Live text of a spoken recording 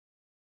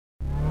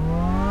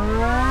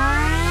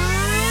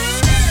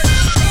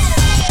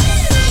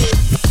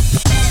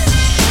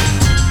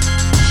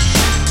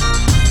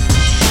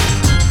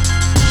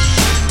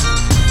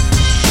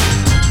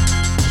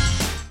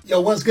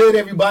What's good,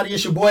 everybody?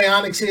 It's your boy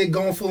Onyx here,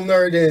 going full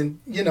nerd, and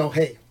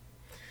hey,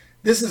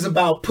 this is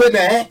about putting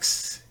an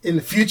X in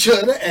the future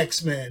of the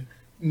X-Men.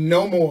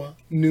 No more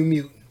New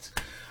Mutants.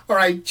 All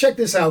right, check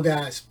this out,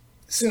 guys.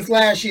 Since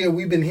last year,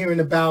 we've been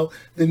hearing about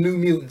the New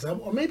Mutants,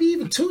 or maybe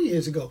even 2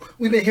 years ago,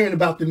 we've been hearing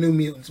about the New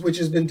Mutants, which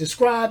has been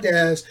described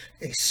as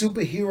a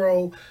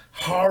superhero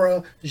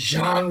horror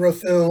genre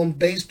film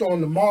based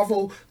on the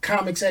Marvel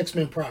Comics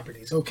X-Men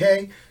properties,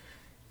 okay?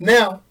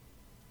 Now,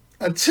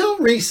 until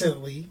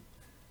recently,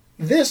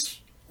 this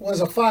was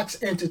a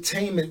Fox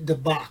Entertainment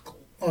debacle,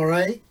 all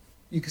right?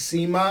 You can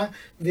see my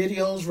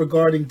videos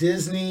regarding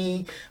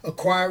Disney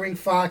acquiring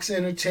Fox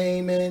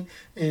Entertainment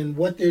and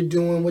what they're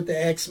doing with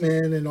the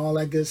X-Men and all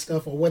that good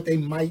stuff, or what they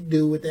might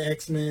do with the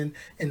X-Men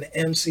and the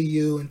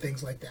MCU and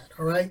things like that,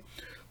 all right?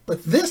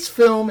 But this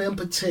film in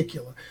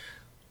particular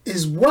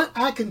is what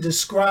I can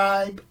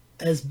describe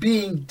as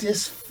being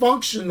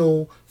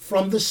dysfunctional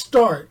from the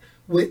start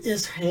with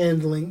its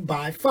handling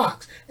by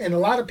Fox. And a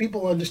lot of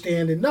people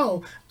understand and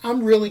know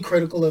I'm really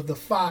critical of the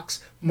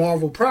Fox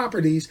Marvel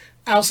properties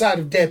outside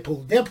of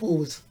Deadpool. Deadpool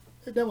was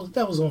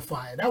on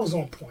fire. That was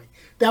on point.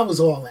 That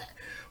was all that.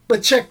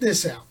 But check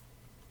this out.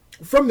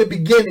 From the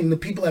beginning, the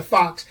people at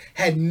Fox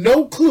had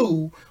no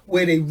clue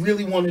where they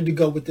really wanted to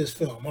go with this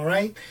film, all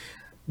right?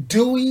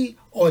 Do we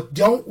or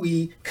don't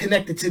we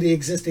connect it to the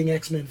existing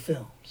X-Men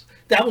films?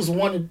 That was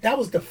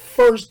the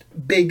first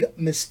big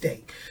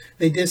mistake.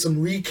 They did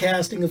some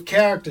recasting of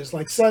characters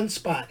like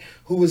Sunspot,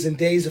 who was in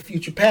Days of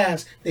Future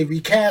Past. They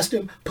recast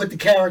him, put the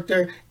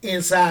character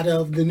inside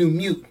of the New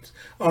Mutants.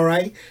 All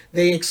right?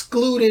 They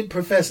excluded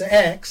Professor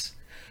X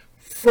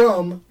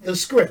from the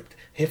script.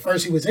 At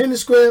first he was in the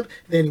script,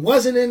 then he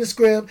wasn't in the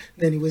script,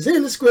 then he was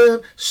in the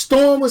script,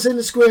 Storm was in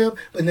the script,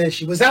 but then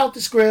she was out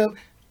the script.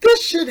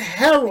 This should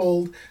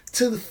herald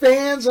to the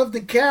fans of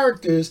the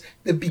characters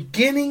the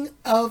beginning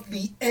of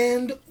the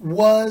end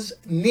was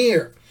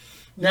near.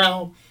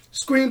 Now,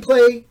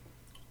 screenplay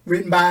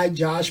written by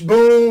Josh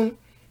Boone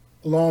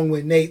along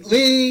with Nate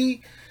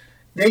Lee.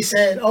 They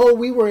said,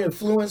 we were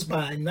influenced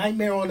by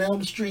Nightmare on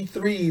Elm Street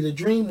 3, The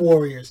Dream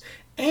Warriors,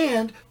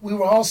 and we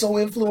were also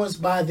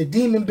influenced by the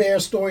Demon Bear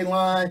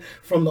storyline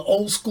from the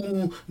old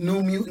school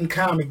New Mutant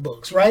comic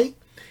books, right?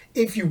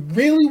 If you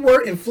really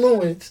were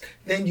influenced,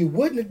 then you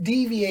wouldn't have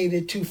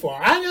deviated too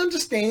far. I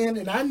understand,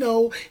 and I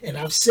know, and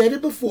I've said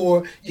it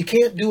before, you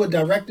can't do a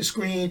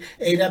direct-to-screen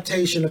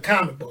adaptation of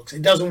comic books.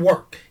 It doesn't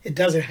work. It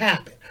doesn't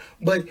happen.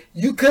 But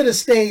you could have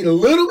stayed a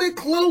little bit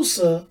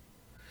closer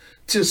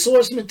to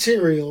source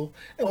material,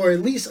 or at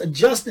least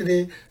adjusted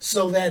it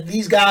so that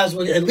these guys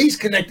were at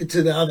least connected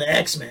to the other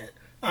X-Men.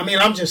 I mean,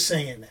 I'm just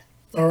saying that,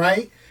 all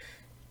right?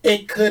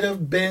 It could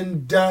have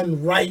been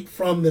done right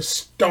from the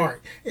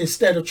start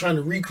instead of trying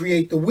to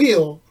recreate the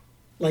wheel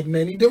like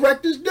many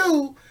directors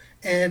do,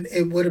 and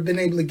it would have been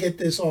able to get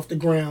this off the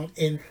ground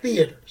in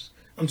theaters.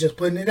 I'm just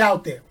putting it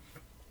out there.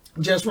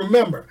 Just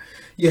remember,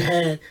 you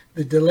had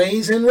the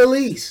delays in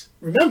release.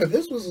 Remember,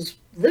 this was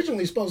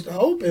originally supposed to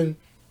open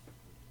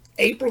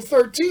April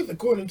 13th,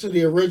 according to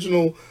the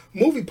original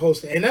movie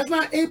poster. And that's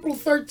not April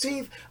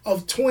 13th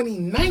of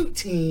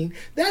 2019.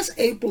 That's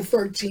April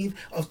 13th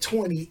of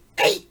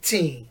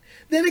 2018.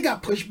 Then it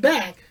got pushed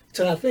back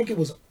to, I think it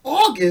was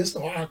August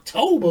or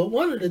October,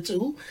 one of the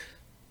two.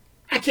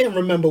 I can't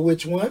remember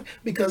which one,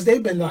 because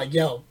they've been like,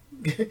 yo,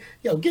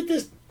 get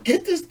this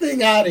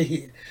thing out of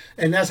here.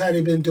 And that's how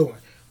they've been doing.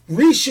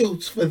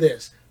 Reshoots for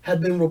this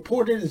have been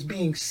reported as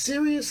being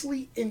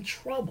seriously in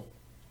trouble.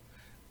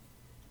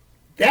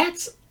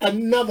 That's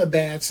another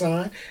bad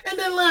sign. And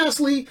then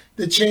lastly,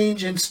 the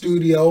change in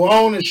studio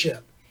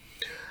ownership.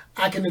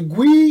 I can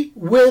agree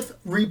with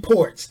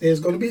reports.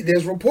 There's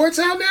reports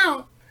out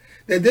now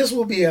that this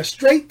will be a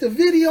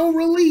straight-to-video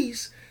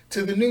release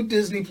to the new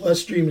Disney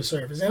Plus streaming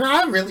service. And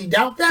I really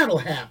doubt that'll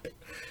happen.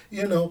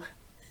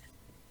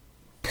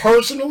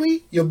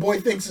 Personally, your boy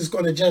thinks it's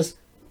going to just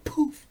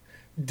poof,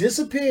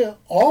 disappear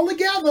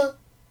altogether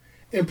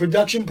in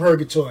production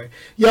purgatory.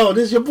 Yo,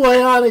 this is your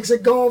boy Onyx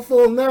at Going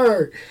Full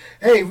Nerd.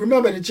 Hey,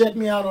 remember to check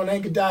me out on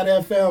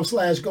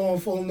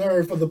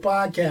anchor.fm/goingfullnerd for the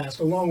podcast,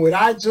 along with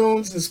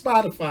iTunes and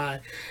Spotify.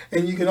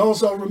 And you can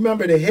also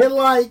remember to hit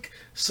like,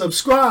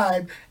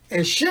 subscribe,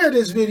 and share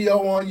this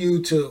video on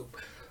YouTube.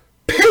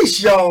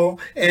 Peace, y'all,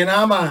 and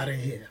I'm out of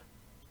here.